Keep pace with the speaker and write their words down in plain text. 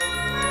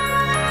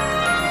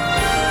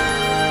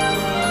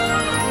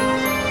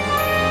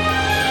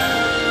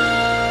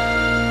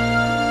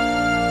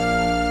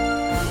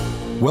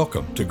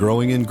Welcome to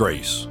Growing in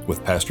Grace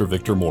with Pastor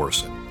Victor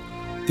Morrison.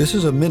 This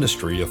is a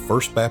ministry of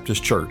First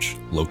Baptist Church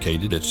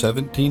located at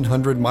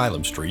 1700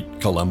 Milam Street,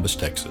 Columbus,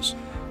 Texas.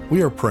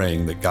 We are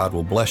praying that God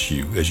will bless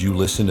you as you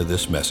listen to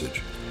this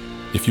message.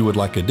 If you would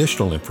like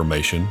additional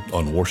information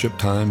on worship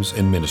times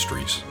and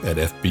ministries at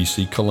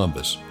FBC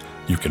Columbus,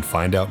 you can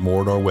find out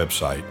more at our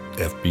website,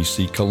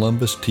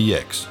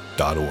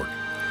 fbccolumbustx.org.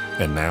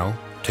 And now,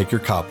 take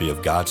your copy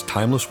of God's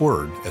Timeless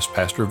Word as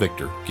Pastor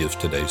Victor gives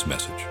today's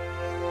message.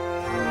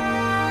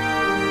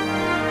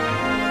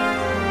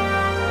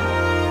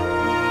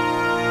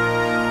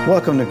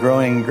 Welcome to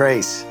Growing in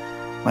Grace.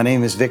 My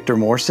name is Victor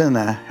Morrison.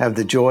 I have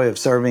the joy of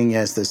serving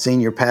as the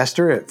senior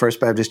pastor at First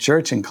Baptist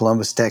Church in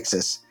Columbus,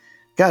 Texas.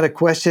 Got a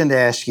question to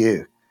ask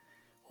you.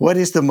 What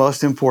is the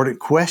most important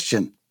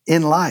question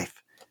in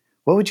life?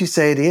 What would you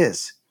say it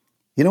is?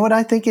 You know what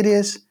I think it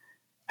is?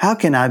 How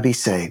can I be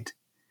saved?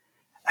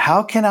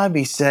 How can I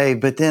be saved?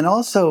 But then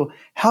also,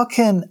 how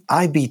can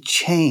I be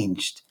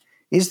changed?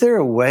 Is there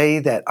a way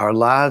that our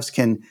lives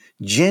can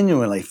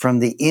genuinely, from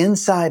the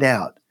inside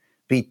out,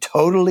 be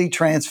totally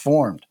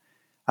transformed?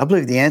 I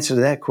believe the answer to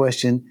that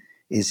question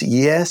is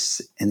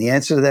yes. And the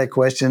answer to that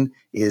question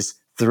is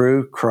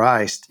through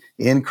Christ,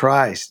 in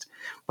Christ,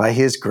 by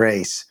His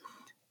grace.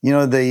 You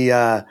know,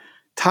 the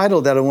title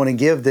that I want to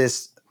give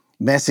this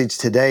message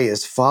today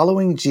is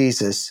Following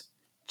Jesus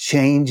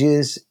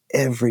Changes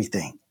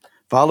Everything.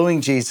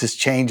 Following Jesus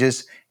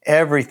changes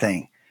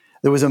everything.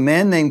 There was a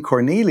man named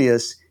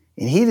Cornelius,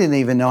 and he didn't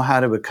even know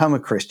how to become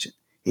a Christian.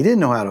 He didn't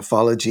know how to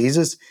follow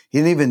Jesus. He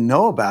didn't even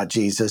know about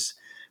Jesus.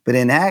 But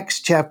in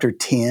Acts chapter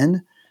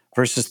 10,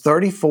 verses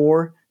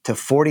 34 to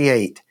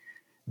 48,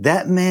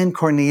 that man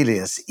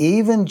Cornelius,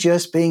 even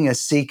just being a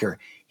seeker,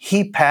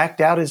 he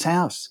packed out his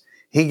house.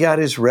 He got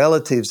his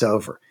relatives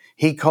over.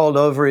 He called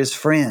over his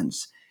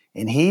friends.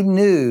 And he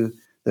knew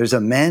there's a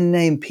man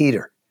named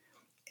Peter.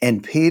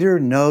 And Peter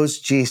knows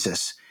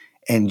Jesus.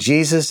 And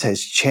Jesus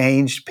has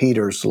changed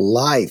Peter's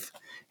life.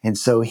 And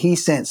so he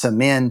sent some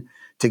men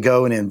to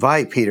go and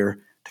invite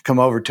Peter to come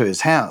over to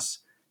his house.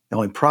 The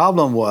only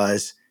problem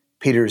was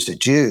Peter's a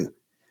Jew.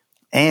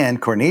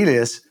 And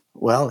Cornelius,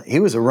 well,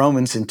 he was a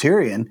Roman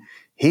centurion.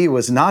 He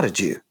was not a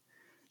Jew.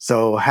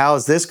 So how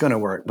is this going to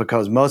work?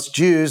 Because most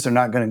Jews are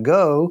not going to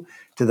go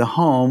to the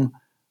home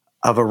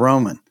of a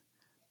Roman.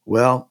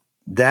 Well,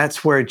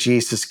 that's where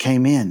Jesus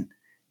came in.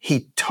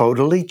 He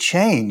totally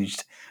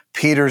changed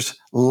Peter's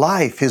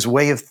life, his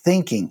way of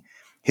thinking,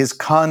 his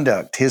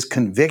conduct, his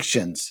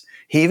convictions.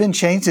 He even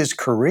changed his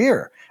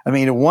career. I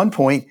mean, at one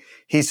point,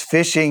 he's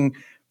fishing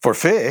for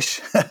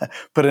fish,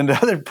 but at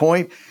another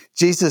point,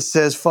 Jesus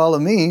says, follow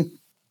me,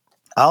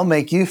 I'll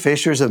make you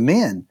fishers of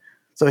men.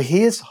 So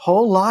his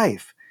whole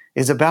life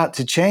is about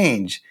to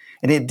change,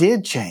 and it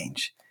did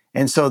change.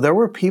 And so there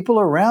were people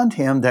around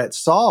him that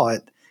saw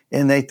it,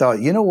 and they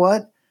thought, you know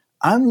what?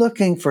 I'm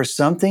looking for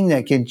something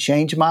that can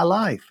change my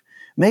life.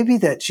 Maybe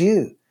that's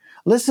you.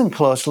 Listen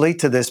closely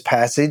to this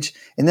passage,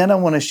 and then I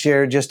want to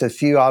share just a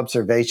few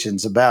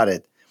observations about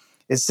it.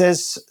 It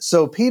says,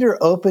 so Peter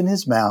opened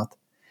his mouth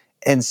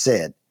and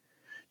said,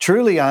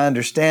 truly, I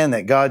understand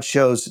that God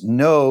shows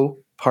no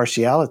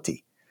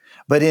partiality,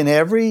 but in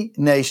every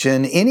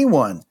nation,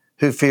 anyone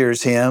who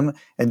fears Him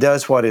and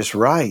does what is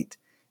right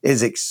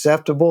is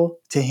acceptable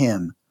to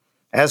Him.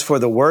 As for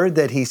the word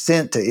that He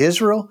sent to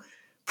Israel,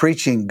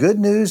 preaching good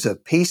news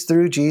of peace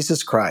through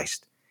Jesus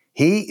Christ,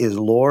 He is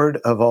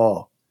Lord of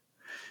all.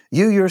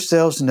 You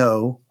yourselves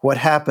know what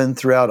happened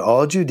throughout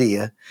all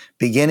Judea,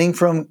 beginning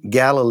from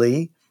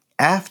Galilee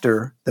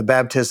after the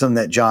baptism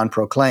that John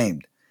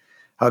proclaimed,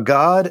 how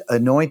God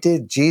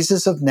anointed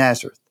Jesus of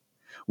Nazareth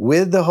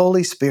with the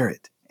Holy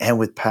Spirit and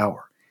with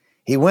power.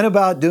 He went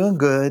about doing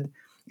good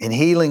and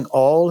healing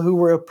all who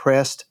were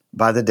oppressed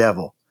by the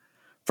devil,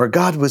 for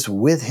God was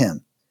with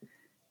Him.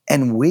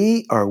 And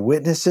we are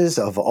witnesses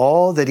of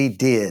all that He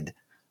did,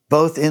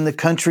 both in the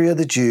country of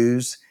the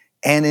Jews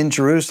and in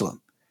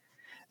Jerusalem.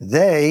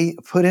 They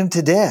put Him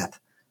to death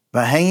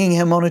by hanging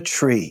Him on a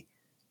tree,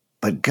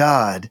 but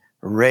God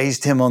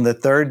raised Him on the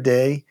third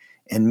day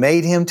and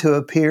made Him to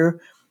appear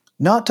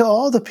not to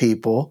all the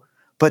people,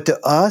 but to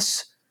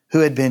us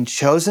who had been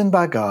chosen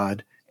by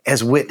God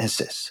as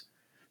witnesses,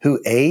 who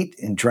ate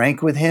and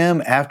drank with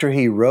Him after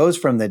He rose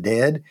from the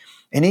dead,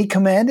 and He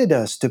commanded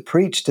us to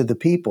preach to the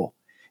people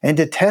and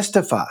to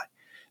testify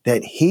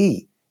that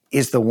He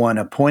is the one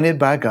appointed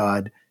by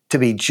God to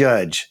be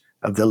judge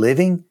of the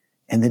living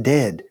and the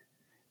dead.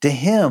 To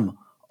Him,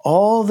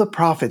 all the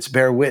prophets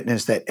bear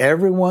witness that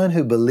everyone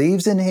who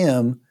believes in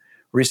Him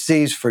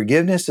receives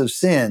forgiveness of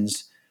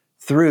sins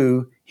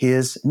through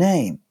His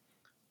name.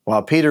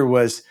 While Peter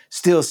was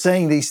still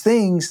saying these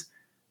things,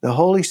 the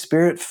Holy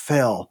Spirit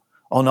fell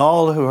on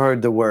all who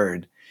heard the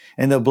word.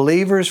 And the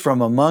believers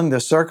from among the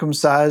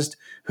circumcised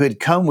who had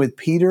come with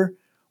Peter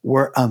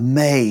were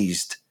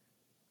amazed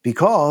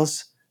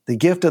because the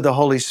gift of the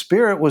Holy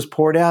Spirit was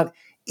poured out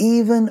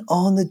even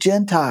on the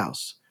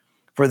Gentiles.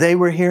 For they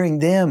were hearing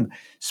them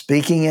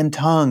speaking in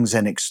tongues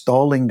and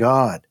extolling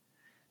God.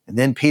 And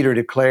then Peter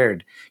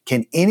declared,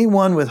 can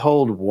anyone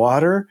withhold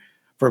water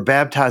for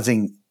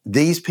baptizing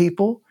these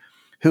people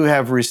who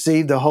have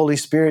received the Holy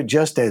Spirit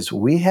just as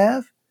we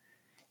have,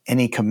 and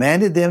he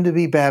commanded them to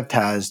be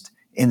baptized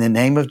in the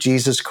name of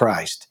Jesus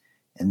Christ.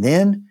 And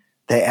then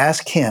they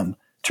asked him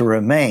to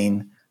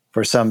remain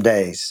for some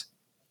days.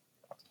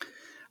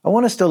 I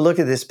want us to look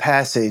at this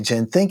passage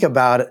and think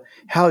about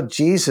how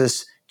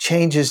Jesus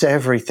changes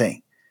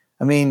everything.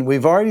 I mean,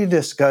 we've already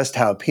discussed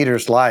how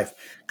Peter's life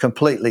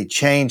completely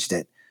changed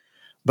it,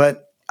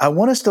 but I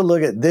want us to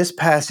look at this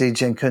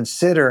passage and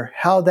consider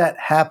how that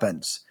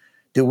happens.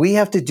 Do we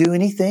have to do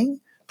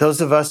anything,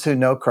 those of us who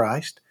know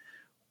Christ?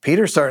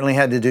 Peter certainly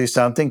had to do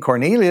something.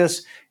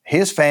 Cornelius,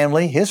 his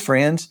family, his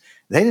friends,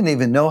 they didn't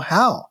even know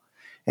how.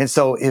 And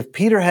so if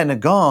Peter hadn't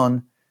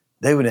gone,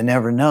 they would have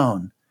never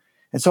known.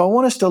 And so I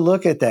want us to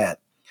look at that.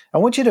 I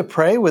want you to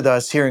pray with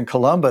us here in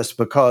Columbus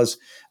because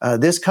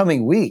this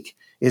coming week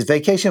is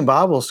Vacation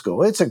Bible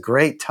School. It's a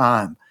great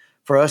time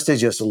for us to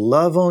just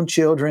love on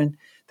children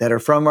that are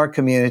from our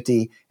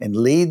community and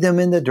lead them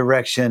in the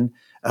direction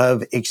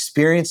of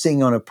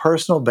experiencing on a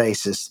personal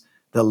basis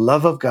the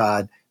love of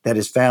God that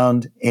is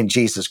found in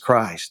Jesus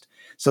Christ.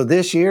 So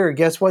this year,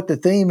 guess what the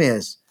theme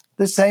is?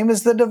 The same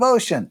as the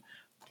devotion.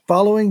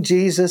 Following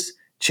Jesus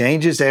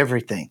changes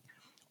everything.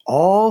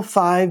 All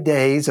 5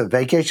 days of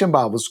Vacation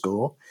Bible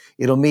School,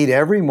 it'll meet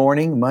every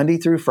morning, Monday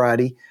through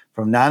Friday,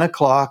 from 9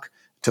 o'clock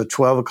to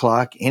 12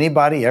 o'clock.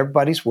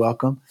 Everybody's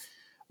welcome.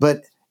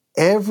 But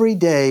every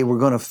day we're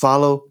going to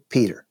follow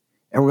Peter,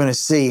 and we're going to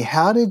see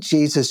how did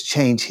Jesus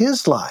change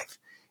his life.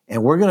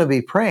 And we're going to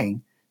be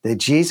praying that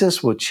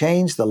Jesus will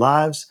change the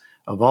lives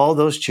of all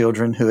those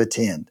children who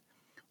attend.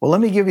 Well,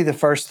 let me give you the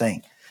first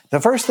thing. The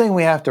first thing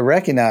we have to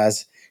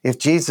recognize if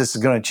Jesus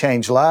is going to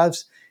change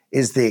lives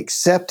is the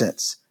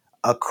acceptance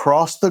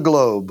across the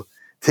globe.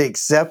 The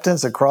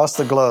acceptance across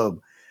the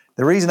globe.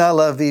 The reason I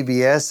love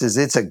VBS is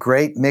it's a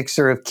great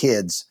mixer of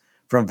kids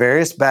from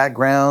various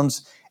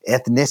backgrounds,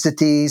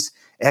 ethnicities,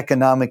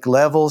 economic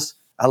levels.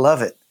 I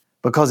love it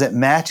because it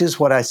matches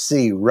what I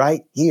see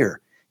right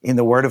here in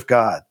the Word of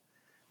God.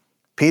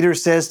 Peter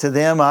says to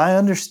them, I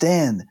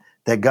understand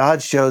that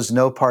God shows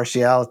no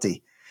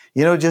partiality.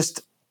 You know,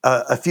 just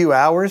a few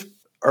hours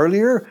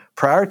earlier,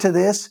 prior to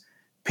this,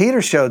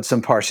 Peter showed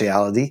some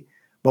partiality.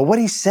 But what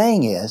he's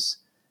saying is,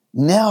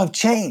 now I've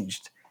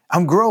changed.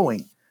 I'm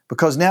growing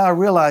because now I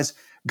realize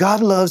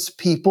God loves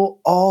people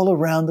all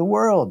around the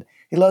world.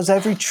 He loves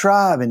every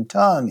tribe and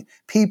tongue,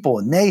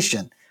 people,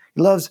 nation.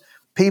 He loves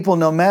people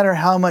no matter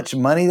how much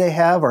money they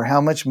have or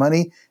how much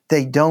money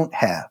they don't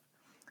have.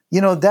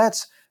 You know,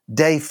 that's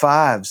day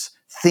 5's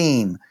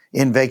theme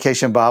in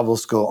Vacation Bible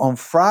School. On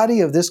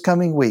Friday of this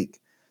coming week,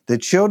 the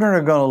children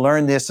are going to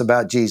learn this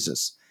about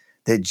Jesus,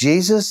 that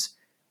Jesus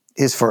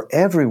is for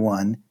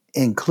everyone,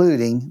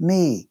 including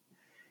me.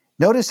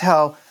 Notice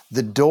how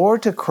the door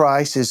to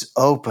Christ is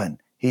open.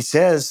 He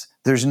says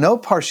there's no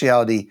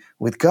partiality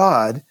with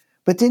God,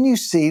 but then you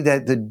see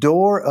that the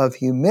door of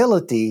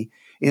humility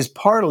is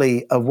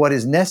partly of what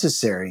is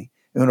necessary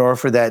in order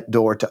for that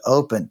door to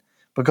open,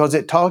 because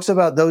it talks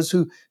about those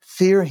who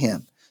fear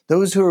him,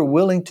 those who are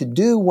willing to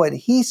do what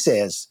he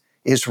says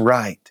is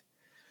right.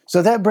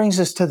 So that brings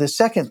us to the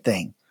second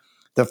thing.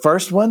 The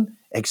first one,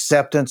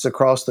 acceptance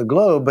across the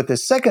globe, but the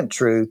second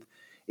truth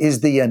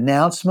is the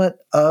announcement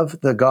of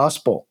the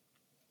gospel.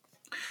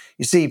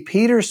 You see,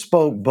 Peter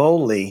spoke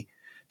boldly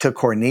to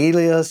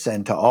Cornelius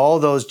and to all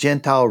those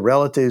Gentile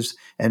relatives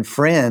and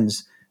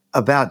friends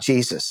about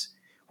Jesus.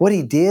 What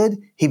he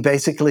did, he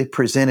basically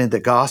presented the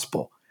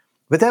gospel.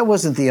 But that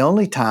wasn't the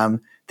only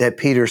time that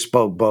Peter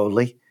spoke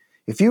boldly.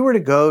 If you were to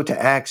go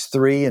to Acts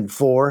 3 and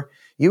 4,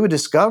 you would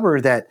discover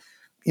that,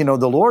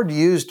 the Lord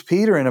used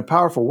Peter in a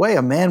powerful way.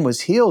 A man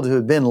was healed who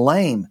had been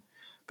lame.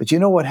 But you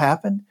know what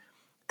happened?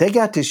 They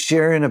got to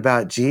sharing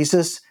about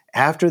Jesus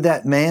after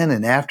that man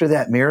and after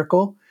that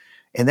miracle.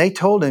 And they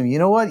told him, you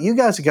know what? You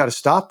guys have got to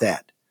stop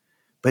that.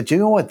 But you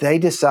know what they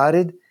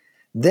decided?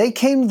 They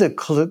came to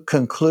the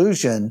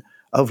conclusion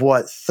of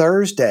what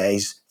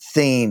Thursday's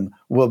theme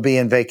will be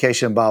in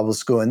Vacation Bible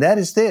School. And that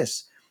is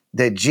this,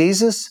 that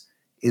Jesus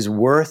is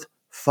worth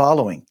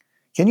following.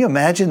 Can you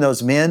imagine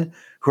those men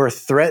who are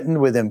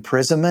threatened with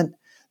imprisonment?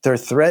 They're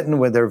threatened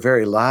with their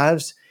very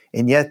lives.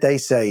 And yet they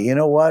say, you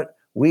know what?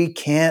 We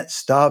can't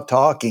stop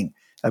talking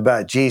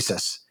about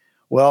Jesus.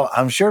 Well,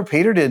 I'm sure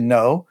Peter didn't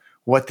know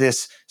what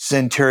this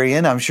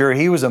centurion, I'm sure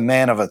he was a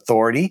man of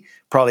authority,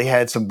 probably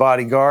had some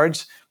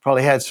bodyguards,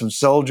 probably had some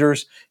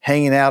soldiers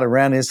hanging out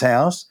around his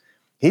house.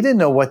 He didn't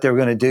know what they were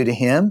going to do to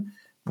him.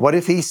 What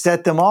if he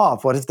set them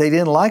off? What if they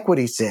didn't like what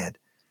he said?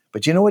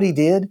 But you know what he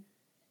did?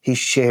 He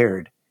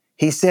shared.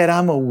 He said,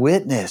 I'm a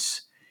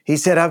witness. He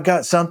said, I've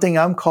got something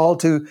I'm called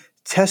to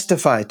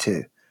testify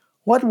to.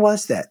 What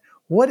was that?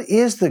 What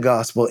is the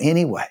gospel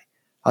anyway?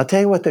 I'll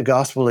tell you what the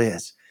gospel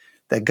is.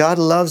 That God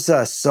loves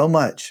us so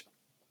much.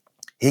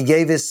 He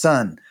gave his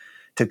son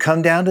to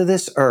come down to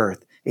this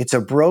earth. It's a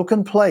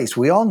broken place.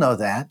 We all know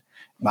that.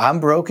 I'm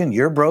broken.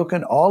 You're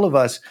broken. All of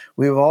us,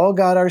 we've all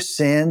got our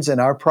sins and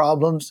our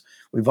problems.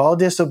 We've all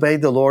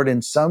disobeyed the Lord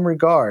in some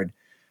regard.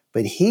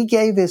 But he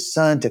gave his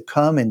son to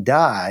come and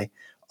die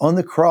on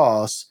the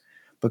cross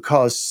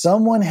because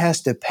someone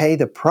has to pay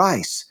the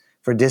price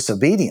for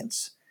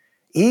disobedience.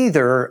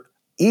 Either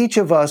each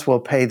of us will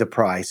pay the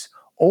price,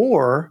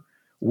 or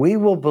we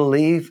will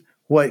believe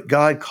what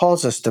God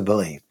calls us to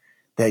believe,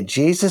 that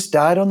Jesus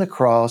died on the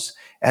cross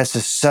as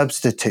a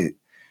substitute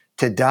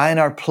to die in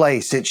our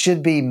place. It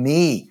should be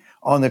me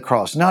on the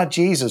cross, not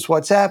Jesus.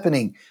 What's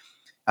happening?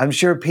 I'm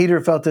sure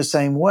Peter felt the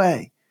same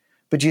way.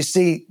 But you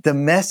see, the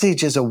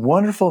message is a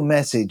wonderful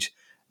message,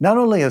 not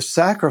only of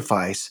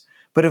sacrifice,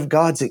 but of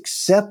God's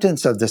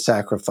acceptance of the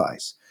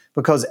sacrifice.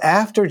 Because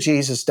after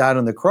Jesus died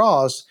on the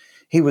cross,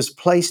 he was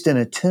placed in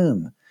a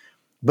tomb.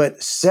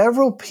 But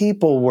several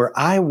people were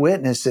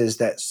eyewitnesses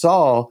that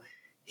saw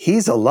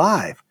he's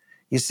alive.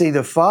 You see,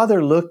 the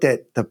Father looked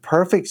at the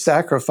perfect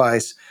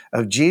sacrifice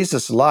of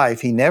Jesus'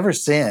 life. He never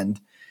sinned.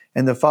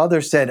 And the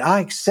Father said, I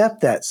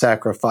accept that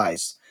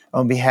sacrifice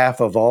on behalf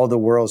of all the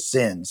world's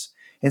sins.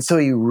 And so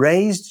he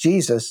raised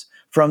Jesus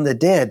from the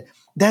dead.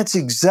 That's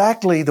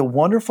exactly the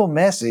wonderful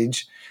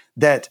message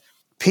that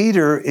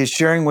Peter is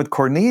sharing with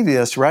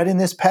Cornelius right in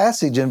this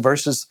passage in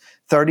verses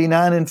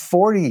 39 and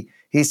 40.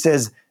 He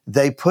says,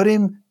 they put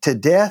him to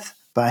death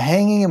by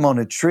hanging him on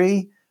a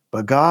tree,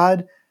 but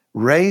God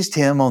raised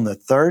him on the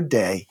third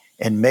day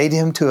and made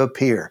him to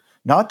appear,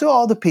 not to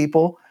all the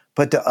people,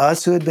 but to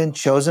us who had been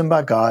chosen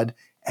by God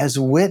as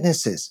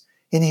witnesses.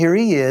 And here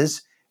he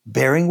is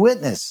bearing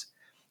witness.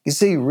 You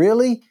see,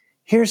 really,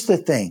 here's the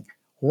thing.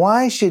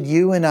 Why should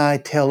you and I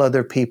tell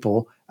other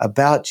people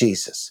about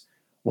Jesus?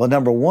 Well,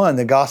 number one,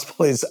 the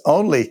gospel is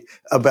only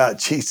about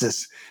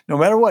Jesus. No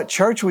matter what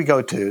church we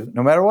go to,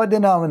 no matter what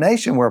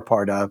denomination we're a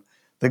part of,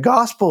 the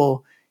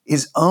gospel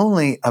is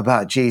only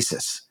about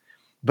Jesus.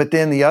 But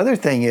then the other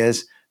thing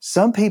is,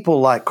 some people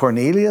like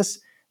Cornelius,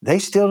 they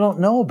still don't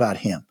know about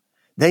him.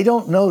 They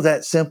don't know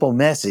that simple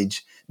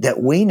message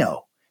that we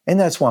know. And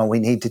that's why we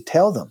need to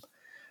tell them.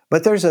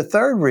 But there's a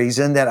third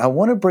reason that I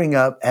want to bring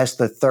up as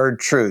the third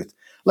truth.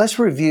 Let's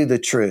review the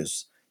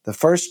truths. The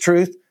first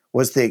truth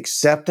was the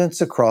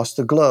acceptance across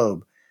the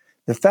globe.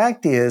 The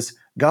fact is,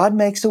 God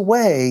makes a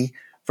way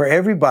for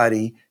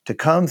everybody to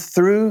come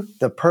through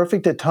the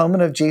perfect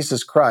atonement of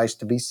Jesus Christ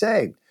to be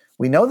saved.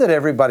 We know that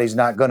everybody's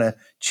not going to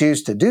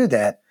choose to do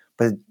that,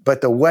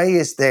 but the way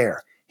is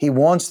there. He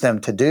wants them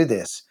to do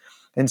this.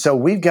 And so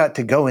we've got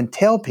to go and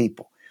tell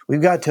people.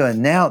 We've got to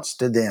announce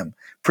to them,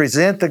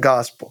 present the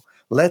gospel,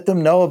 let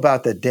them know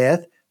about the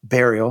death,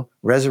 burial,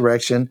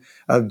 resurrection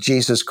of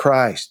Jesus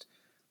Christ.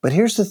 But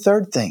here's the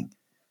third thing.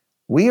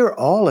 We are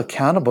all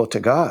accountable to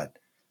God,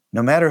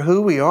 no matter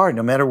who we are,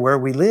 no matter where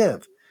we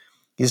live.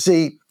 You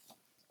see,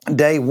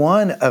 day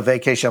one of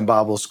Vacation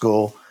Bible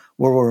School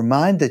will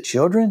remind the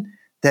children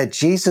that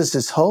Jesus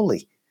is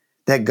holy,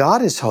 that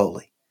God is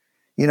holy.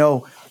 You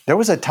know, there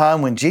was a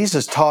time when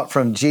Jesus taught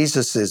from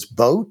Jesus's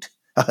boat,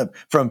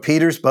 from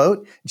Peter's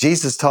boat.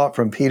 Jesus taught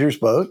from Peter's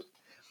boat.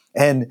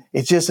 And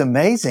it's just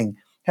amazing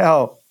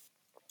how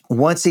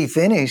once he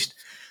finished,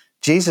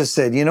 Jesus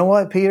said, you know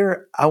what,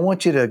 Peter, I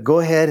want you to go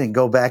ahead and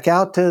go back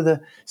out to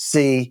the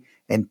sea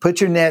and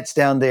put your nets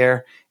down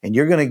there, and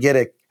you're going to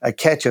get a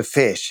catch of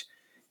fish.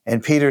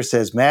 And Peter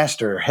says,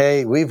 Master,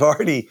 hey, we've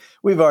already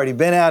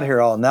been out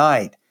here all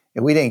night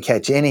and we didn't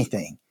catch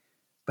anything.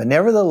 But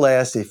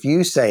nevertheless, if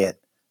you say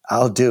it,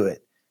 I'll do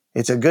it.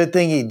 It's a good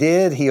thing he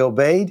did. He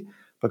obeyed,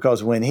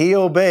 because when he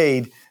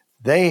obeyed,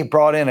 they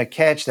brought in a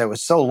catch that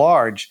was so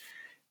large,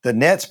 the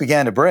nets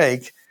began to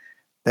break.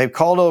 They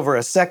called over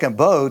a second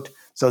boat.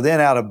 So then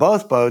out of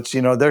both boats,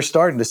 they're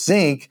starting to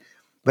sink.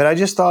 But I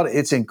just thought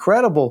it's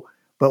incredible.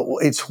 But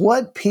it's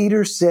what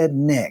Peter said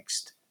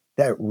next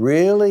that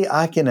really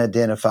I can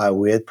identify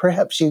with.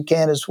 Perhaps you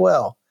can as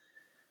well.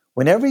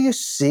 Whenever you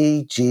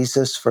see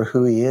Jesus for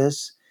who he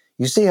is,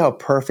 you see how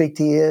perfect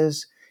he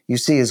is. You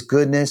see his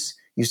goodness.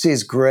 You see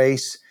his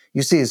grace.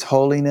 You see his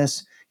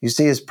holiness. You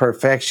see his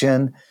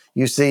perfection.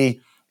 You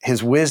see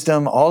his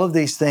wisdom, all of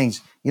these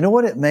things. You know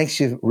what it makes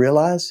you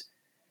realize?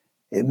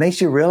 It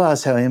makes you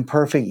realize how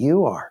imperfect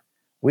you are.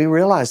 We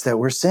realize that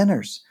we're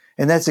sinners.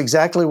 And that's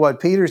exactly what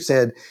Peter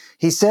said.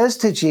 He says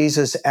to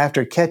Jesus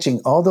after catching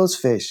all those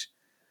fish,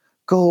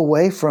 go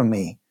away from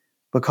me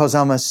because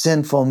I'm a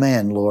sinful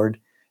man, Lord.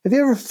 Have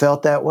you ever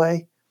felt that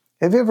way?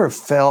 Have you ever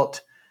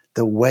felt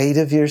the weight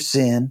of your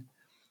sin?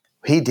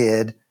 He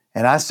did,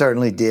 and I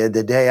certainly did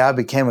the day I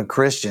became a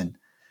Christian.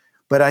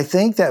 But I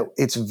think that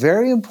it's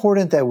very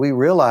important that we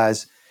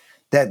realize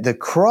that the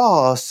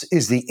cross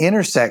is the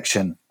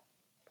intersection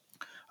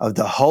of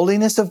the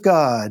holiness of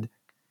God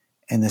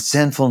and the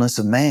sinfulness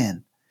of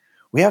man.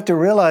 We have to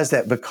realize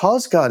that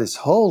because God is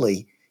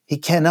holy, he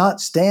cannot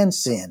stand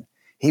sin.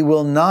 He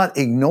will not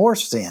ignore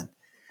sin.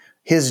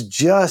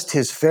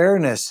 His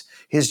fairness,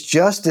 his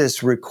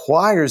justice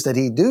requires that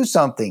he do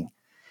something.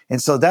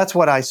 And so that's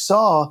what I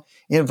saw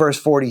in verse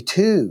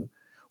 42,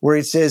 where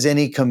it says, and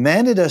he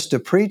commanded us to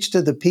preach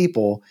to the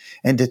people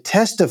and to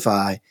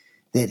testify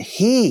that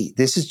he,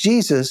 this is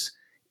Jesus,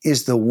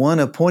 is the one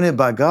appointed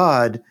by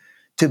God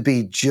to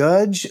be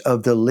judge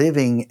of the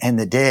living and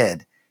the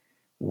dead.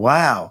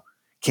 Wow.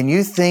 Can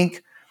you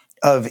think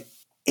of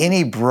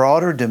any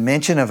broader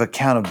dimension of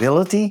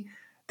accountability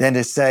than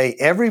to say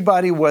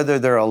everybody, whether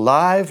they're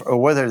alive or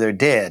whether they're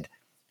dead.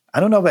 I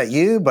don't know about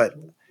you, but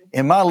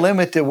in my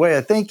limited way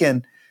of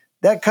thinking,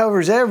 that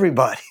covers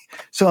everybody.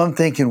 So I'm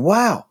thinking,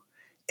 wow,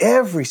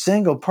 every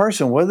single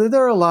person, whether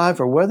they're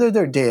alive or whether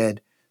they're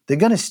dead, they're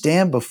going to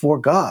stand before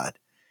God.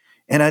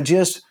 And I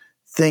just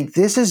think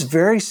this is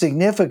very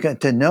significant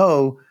to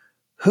know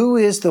who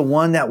is the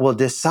one that will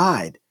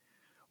decide.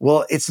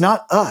 Well, it's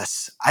not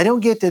us. I don't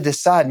get to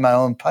decide my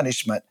own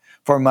punishment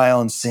for my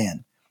own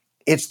sin.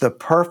 It's the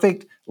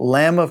perfect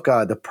Lamb of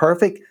God, the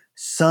perfect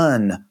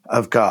Son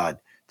of God,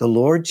 the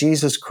Lord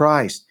Jesus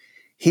Christ.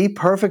 He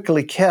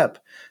perfectly kept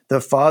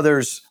the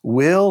Father's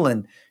will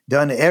and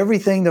done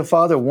everything the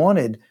Father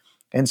wanted.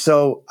 And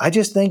so I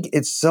just think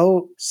it's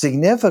so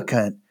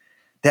significant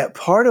that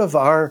part of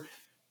our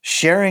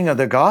sharing of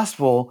the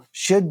gospel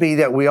should be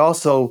that we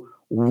also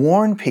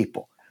warn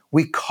people.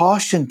 We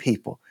caution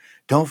people.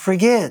 Don't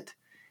forget,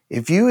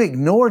 if you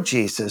ignore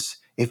Jesus,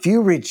 if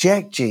you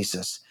reject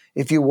Jesus,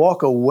 if you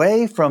walk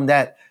away from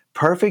that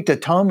perfect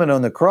atonement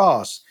on the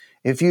cross,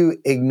 if you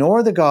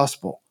ignore the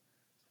gospel,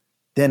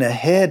 then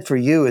ahead for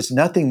you is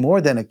nothing more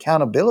than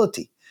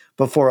accountability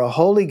before a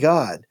holy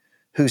God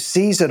who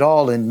sees it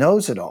all and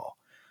knows it all.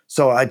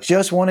 So I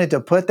just wanted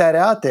to put that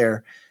out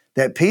there,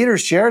 that Peter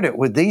shared it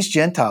with these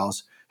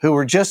Gentiles who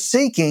were just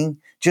seeking,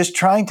 just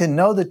trying to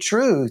know the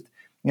truth.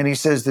 And he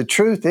says, the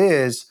truth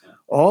is,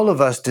 all of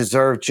us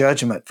deserve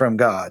judgment from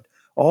God.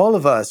 All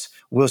of us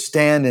will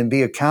stand and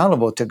be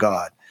accountable to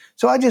God.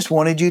 So I just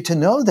wanted you to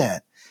know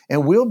that.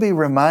 And we'll be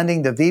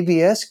reminding the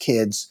VBS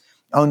kids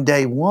on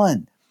day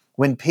one,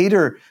 when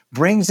Peter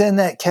brings in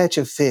that catch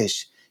of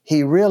fish,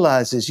 he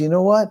realizes, you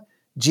know what?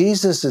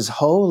 Jesus is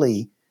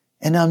holy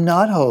and I'm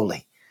not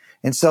holy.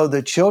 And so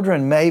the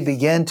children may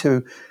begin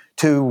to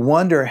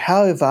wonder,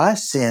 how have I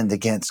sinned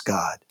against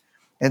God?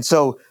 And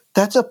so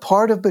that's a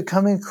part of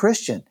becoming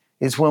Christian,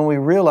 is when we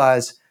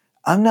realize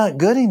I'm not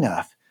good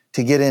enough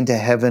to get into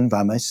heaven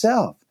by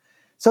myself.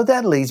 So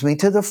that leads me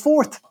to the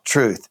fourth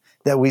truth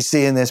that we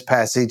see in this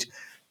passage.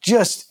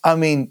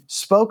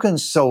 Spoken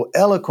so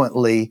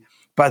eloquently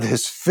by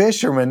this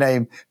fisherman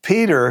named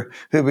Peter,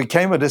 who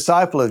became a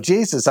disciple of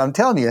Jesus. I'm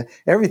telling you,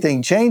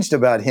 everything changed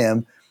about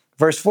him.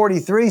 Verse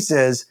 43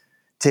 says,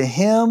 to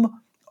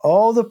him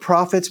all the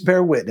prophets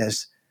bear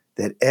witness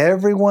that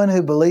everyone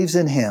who believes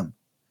in him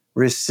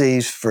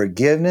receives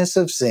forgiveness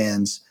of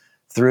sins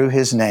through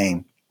his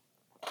name.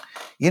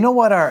 You know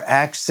what our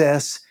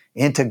access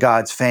into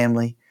God's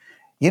family,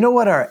 you know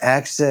what our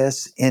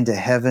access into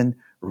heaven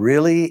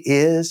really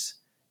is?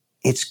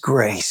 It's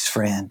grace,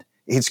 friend.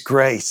 It's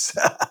grace.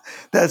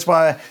 That's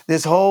why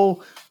this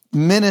whole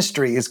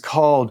ministry is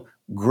called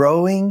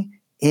Growing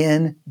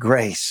in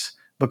Grace.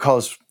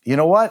 Because you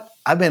know what?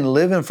 I've been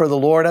living for the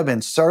Lord. I've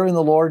been serving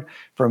the Lord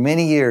for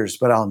many years,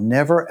 but I'll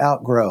never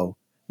outgrow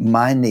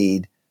my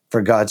need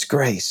for God's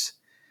grace.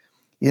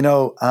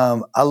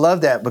 I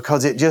love that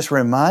because it just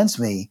reminds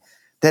me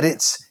that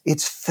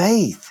it's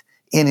faith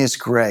in His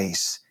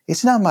grace.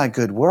 It's not my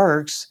good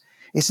works.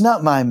 It's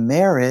not my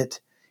merit.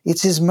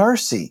 It's His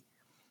mercy.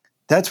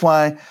 That's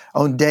why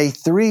on day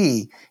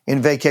 3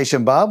 in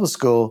Vacation Bible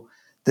School,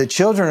 the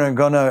children are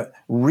going to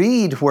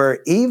read where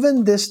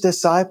even this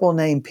disciple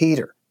named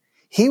Peter,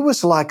 he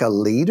was like a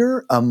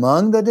leader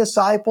among the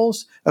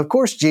disciples. Of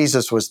course,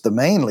 Jesus was the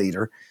main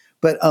leader,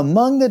 but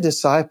among the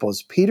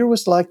disciples, Peter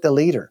was like the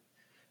leader.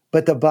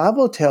 But the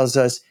Bible tells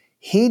us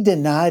he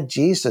denied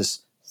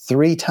Jesus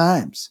 3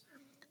 times.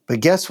 But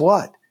guess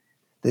what?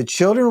 The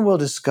children will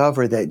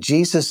discover that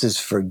Jesus is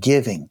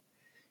forgiving.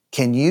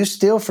 Can you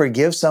still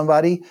forgive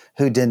somebody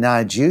who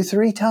denied you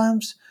 3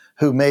 times?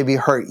 Who maybe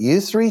hurt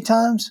you 3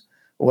 times?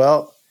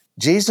 Well,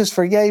 Jesus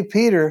forgave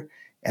Peter,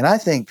 and I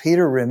think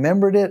Peter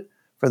remembered it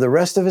for the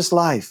rest of his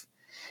life.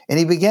 And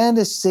he began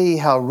to see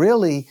how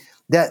really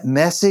that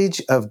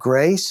message of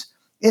grace,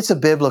 it's a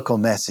biblical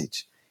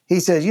message. He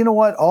says, you know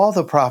what? All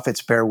the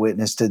prophets bear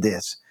witness to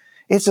this.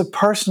 It's a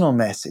personal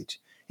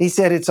message. He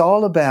said it's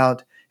all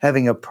about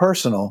having a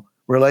personal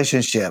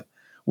relationship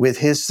with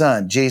His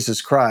Son,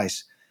 Jesus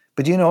Christ.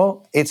 But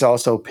it's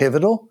also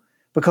pivotal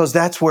because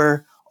that's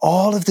where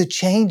all of the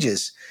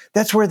changes,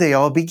 that's where they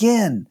all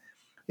begin.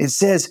 It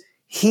says,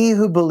 he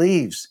who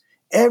believes,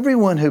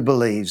 everyone who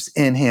believes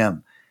in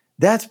Him.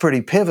 That's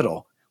pretty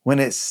pivotal when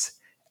it's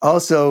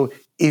also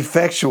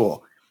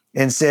effectual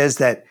and says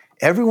that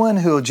everyone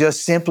who will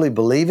just simply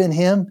believe in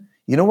Him,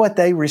 you know what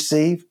they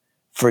receive?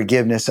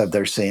 Forgiveness of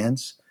their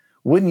sins.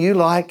 Wouldn't you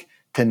like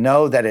to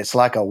know that it's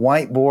like a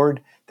whiteboard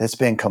that's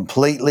been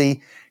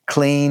completely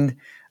cleaned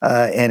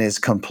and is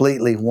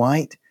completely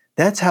white?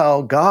 That's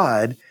how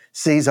God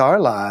sees our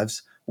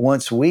lives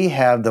once we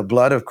have the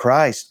blood of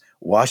Christ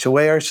wash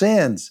away our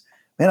sins.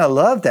 Man, I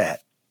love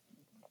that.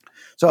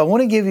 So I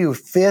want to give you a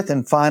 5th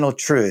and final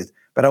truth,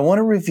 but I want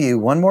to review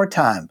one more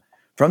time.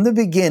 From the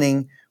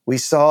beginning, we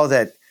saw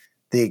that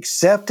the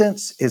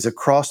acceptance is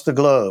across the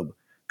globe.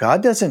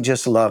 God doesn't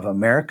just love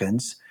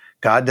Americans.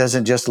 God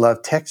doesn't just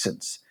love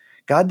Texans.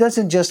 God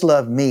doesn't just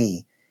love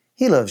me.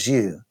 He loves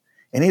you.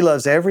 And He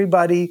loves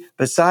everybody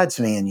besides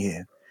me and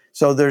you.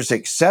 So there's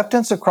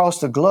acceptance across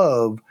the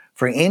globe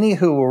for any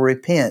who will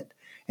repent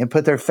and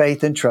put their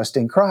faith and trust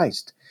in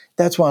Christ.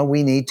 That's why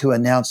we need to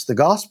announce the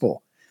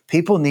gospel.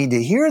 People need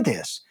to hear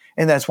this.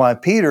 And that's why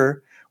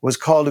Peter was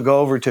called to go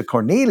over to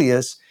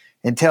Cornelius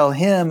and tell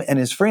him and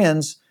his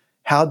friends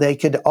how they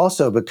could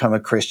also become a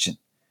Christian.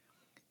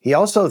 He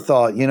also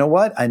thought, you know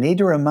what? I need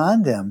to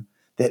remind them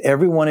that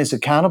everyone is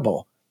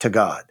accountable to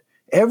God.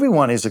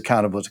 Everyone is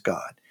accountable to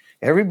God.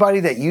 Everybody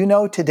that you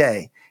know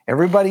today,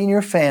 everybody in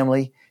your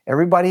family,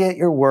 everybody at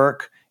your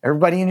work,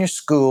 everybody in your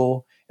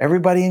school,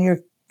 everybody in your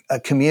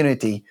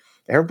community,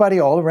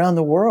 everybody all around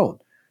the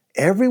world,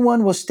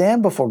 everyone will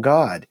stand before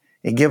God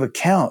and give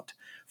account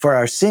for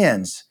our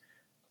sins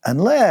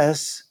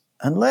unless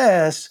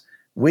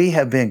we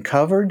have been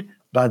covered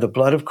by the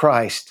blood of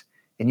Christ.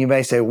 And you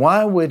may say,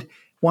 why would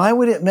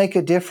it make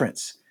a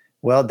difference?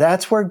 Well,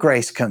 that's where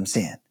grace comes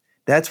in.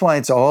 That's why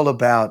it's all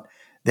about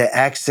the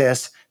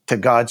access to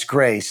God's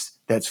grace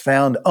that's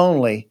found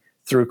only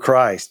through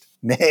Christ.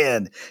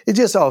 Man, it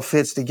just all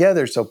fits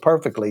together so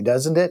perfectly,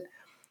 doesn't it?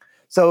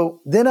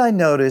 So then I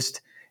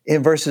noticed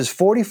in verses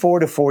 44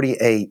 to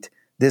 48,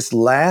 this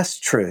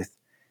last truth.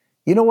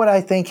 You know what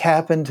I think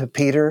happened to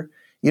Peter?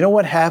 You know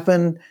what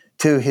happened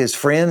to his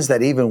friends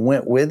that even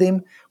went with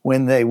him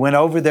when they went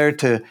over there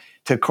to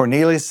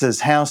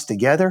Cornelius' house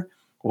together?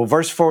 Well,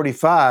 verse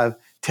 45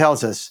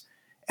 tells us,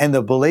 and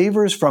the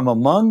believers from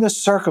among the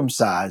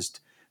circumcised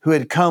who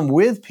had come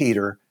with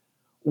Peter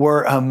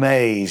were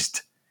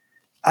amazed.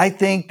 I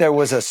think there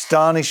was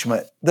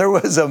astonishment. There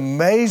was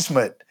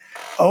amazement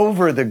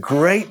over the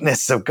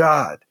greatness of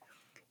God.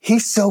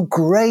 He's so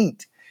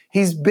great.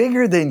 He's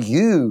bigger than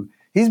you.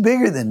 He's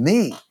bigger than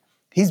me.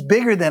 He's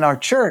bigger than our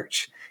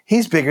church.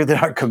 He's bigger than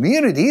our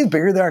community. He's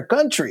bigger than our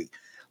country.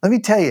 Let me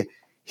tell you,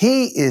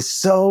 he is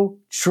so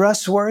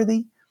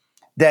trustworthy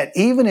that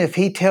even if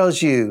he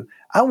tells you,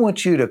 I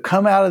want you to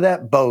come out of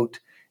that boat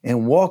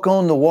and walk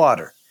on the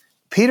water.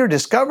 Peter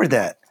discovered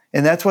that.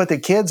 And that's what the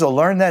kids will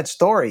learn that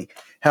story.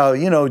 How,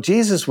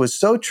 Jesus was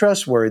so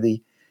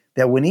trustworthy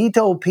that when he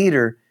told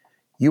Peter,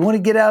 you want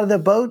to get out of the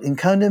boat and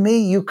come to me,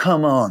 you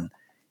come on.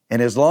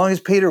 And as long as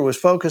Peter was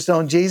focused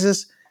on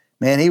Jesus,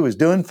 man, he was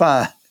doing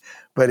fine.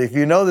 But if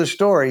you know the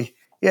story,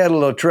 he had a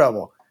little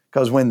trouble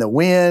because when the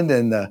wind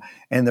and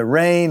the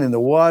rain and the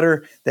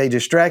water, they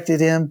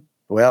distracted him,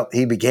 well,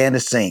 he began to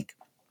sink.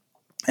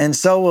 And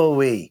so will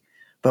we.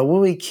 But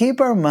when we keep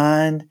our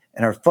mind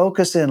and our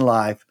focus in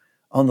life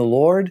on the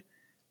Lord,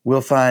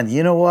 we'll find,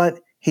 you know what?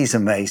 He's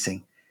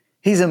amazing.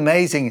 He's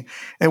amazing.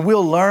 And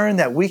we'll learn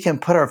that we can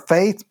put our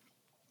faith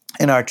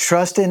and our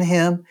trust in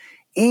him,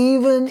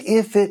 even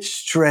if it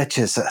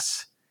stretches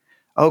us.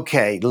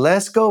 Okay,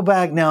 let's go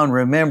back now and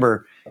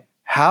remember,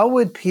 how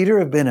would Peter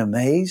have been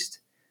amazed?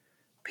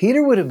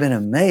 Peter would have been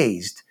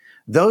amazed.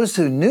 Those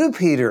who knew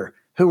Peter,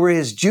 who were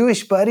his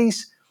Jewish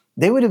buddies,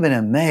 they would have been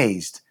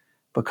amazed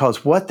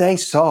because what they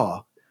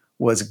saw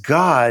was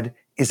God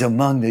is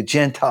among the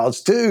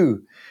Gentiles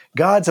too.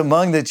 God's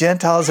among the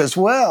Gentiles as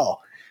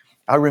well.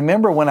 I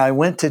remember when I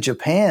went to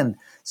Japan,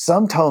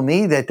 some told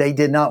me that they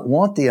did not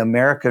want the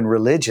American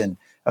religion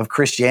of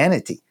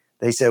Christianity.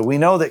 They said, we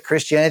know that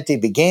Christianity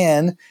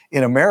began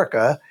in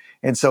America,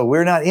 and so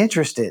we're not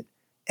interested.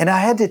 And I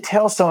had to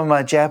tell some of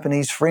my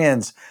Japanese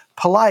friends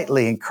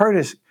politely and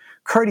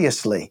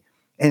courteously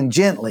and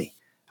gently.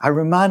 I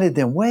reminded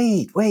them,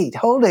 wait,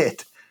 hold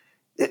it.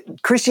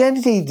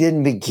 Christianity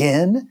didn't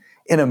begin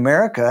in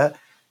America.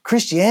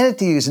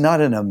 Christianity is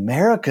not an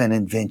American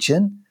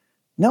invention.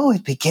 No,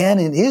 it began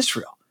in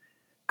Israel.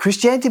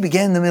 Christianity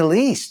began in the Middle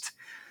East.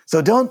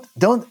 So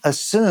don't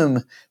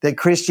assume that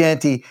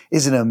Christianity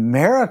is an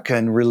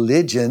American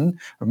religion,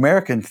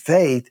 American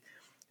faith.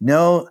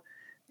 No,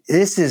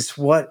 this is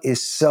what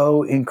is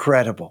so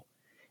incredible,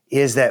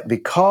 is that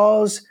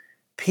because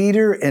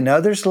Peter and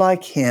others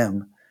like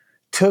him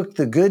took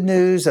the good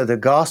news of the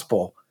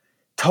gospel,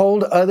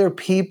 told other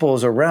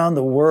peoples around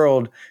the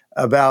world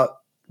about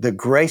the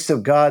grace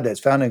of God that's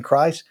found in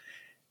Christ,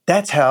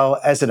 that's how,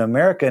 as an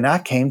American, I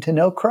came to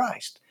know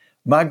Christ.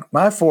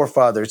 My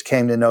forefathers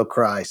came to know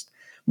Christ.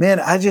 Man,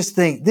 I just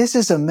think this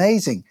is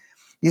amazing.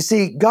 You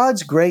see,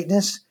 God's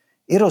greatness,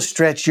 it'll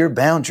stretch your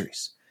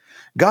boundaries.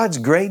 God's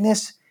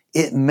greatness,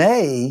 it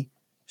may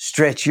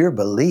stretch your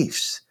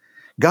beliefs.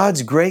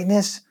 God's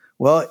greatness,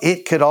 well,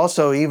 it could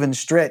also even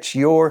stretch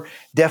your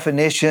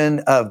definition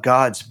of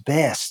God's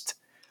best.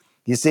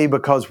 You see,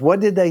 because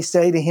what did they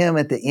say to him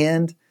at the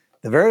end?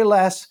 The very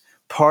last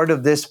part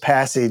of this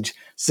passage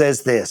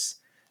says this,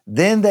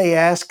 then they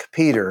asked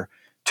Peter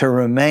to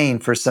remain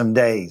for some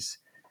days.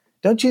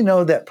 Don't you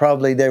know that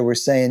probably they were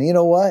saying, you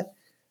know what?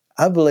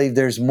 I believe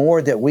there's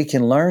more that we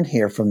can learn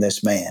here from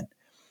this man.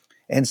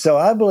 And so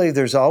I believe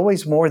there's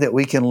always more that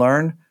we can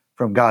learn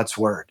from God's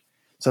word.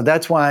 So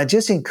that's why I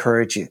just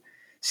encourage you,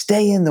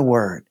 stay in the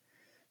word,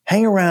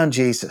 hang around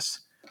Jesus,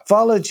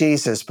 follow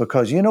Jesus,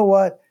 because you know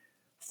what?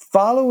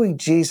 Following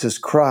Jesus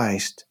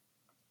Christ,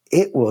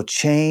 it will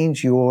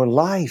change your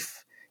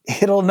life.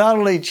 It'll not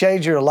only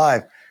change your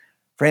life,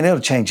 friend, it'll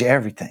change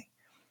everything.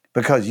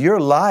 Because your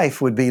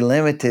life would be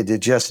limited to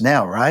just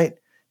now, right?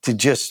 To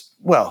just,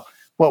 well,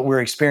 what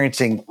we're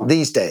experiencing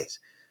these days.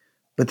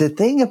 But the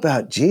thing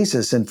about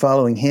Jesus and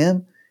following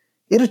him,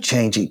 it'll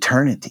change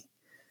eternity.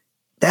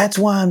 That's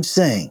why I'm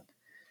saying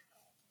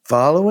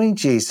following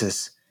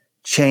Jesus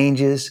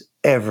changes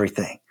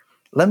everything.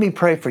 Let me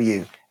pray for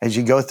you as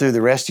you go through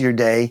the rest of your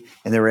day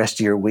and the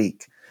rest of your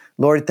week.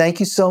 Lord, thank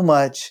you so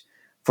much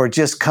for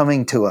just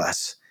coming to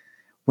us.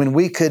 When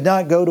we could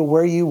not go to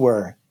where you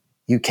were,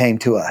 you came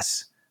to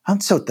us.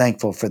 I'm so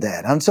thankful for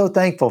that. I'm so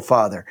thankful,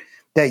 Father,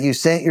 that you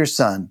sent your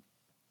Son.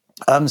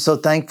 I'm so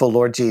thankful,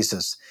 Lord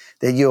Jesus,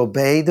 that you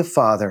obeyed the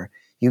Father.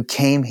 You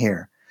came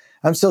here.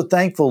 I'm so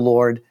thankful,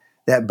 Lord,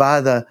 that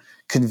by the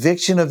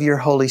conviction of your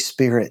Holy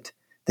Spirit,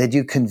 that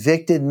you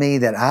convicted me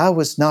that I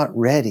was not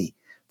ready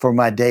for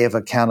my day of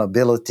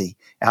accountability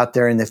out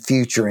there in the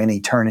future in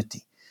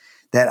eternity,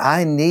 that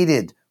I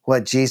needed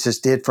what Jesus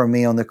did for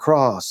me on the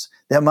cross,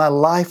 that my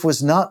life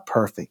was not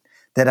perfect,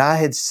 that I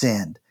had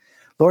sinned.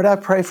 Lord, I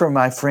pray for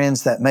my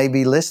friends that may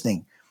be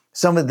listening.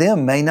 Some of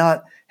them may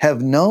not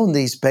have known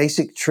these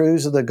basic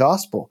truths of the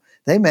gospel.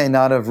 They may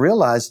not have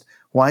realized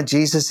why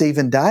Jesus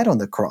even died on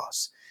the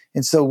cross.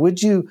 And so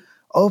would you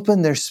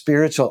open their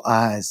spiritual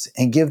eyes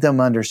and give them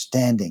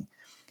understanding?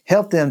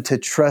 Help them to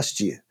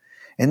trust you.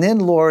 And then,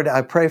 Lord,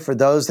 I pray for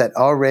those that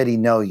already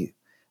know you.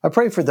 I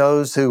pray for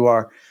those who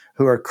are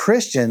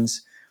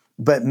Christians,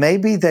 but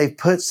maybe they've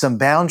put some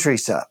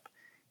boundaries up.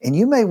 And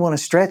you may want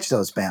to stretch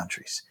those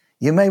boundaries.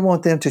 You may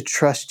want them to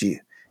trust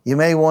you. You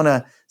may want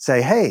to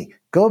say, hey,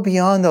 go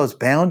beyond those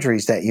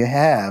boundaries that you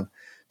have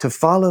to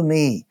follow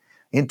me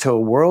into a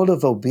world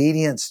of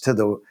obedience to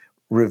the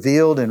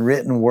revealed and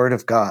written word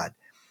of God.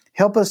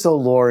 Help us, O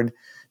Lord,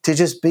 to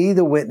just be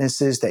the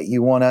witnesses that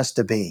you want us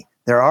to be.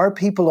 There are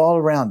people all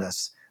around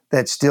us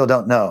that still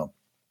don't know.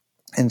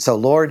 And so,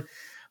 Lord,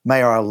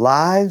 may our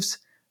lives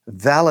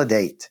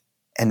validate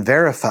and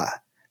verify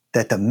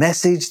that the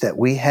message that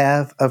we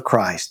have of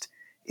Christ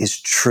is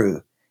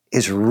true,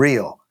 is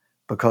real,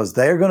 because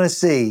they're going to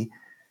see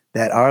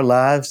that our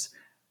lives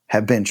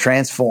have been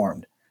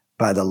transformed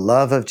by the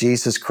love of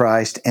Jesus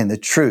Christ and the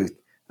truth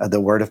of the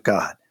Word of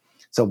God.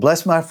 So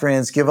bless my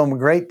friends. Give them a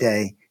great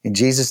day. In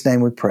Jesus'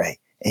 name we pray.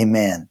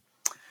 Amen.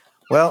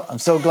 Well, I'm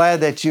so glad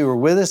that you were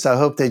with us. I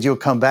hope that you'll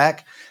come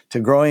back to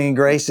Growing in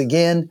Grace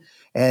again.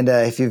 And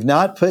if you've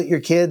not put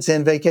your kids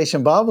in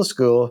Vacation Bible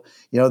School,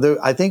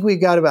 I think we've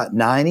got about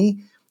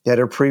 90 that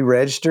are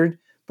pre-registered,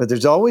 but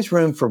there's always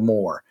room for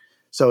more.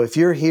 So if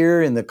you're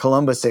here in the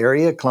Columbus,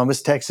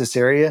 Texas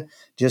area,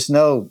 just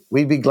know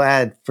we'd be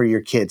glad for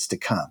your kids to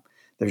come.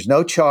 There's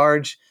no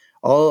charge.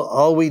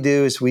 All we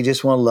do is we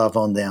just want to love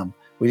on them.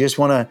 We just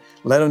want to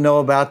let them know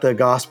about the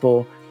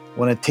gospel,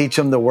 want to teach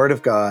them the Word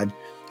of God.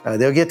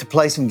 They'll get to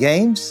play some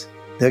games.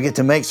 They'll get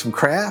to make some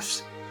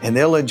crafts, and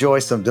they'll enjoy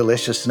some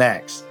delicious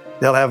snacks.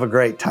 They'll have a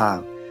great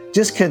time.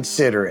 Just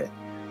consider it.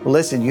 Well,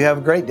 listen, you have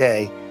a great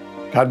day.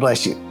 God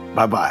bless you.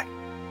 Bye-bye.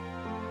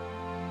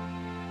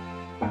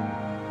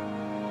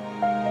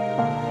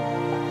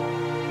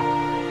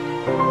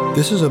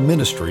 This is a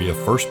ministry of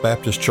First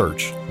Baptist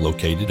Church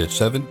located at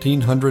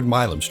 1700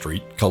 Milam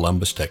Street,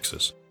 Columbus,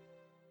 Texas.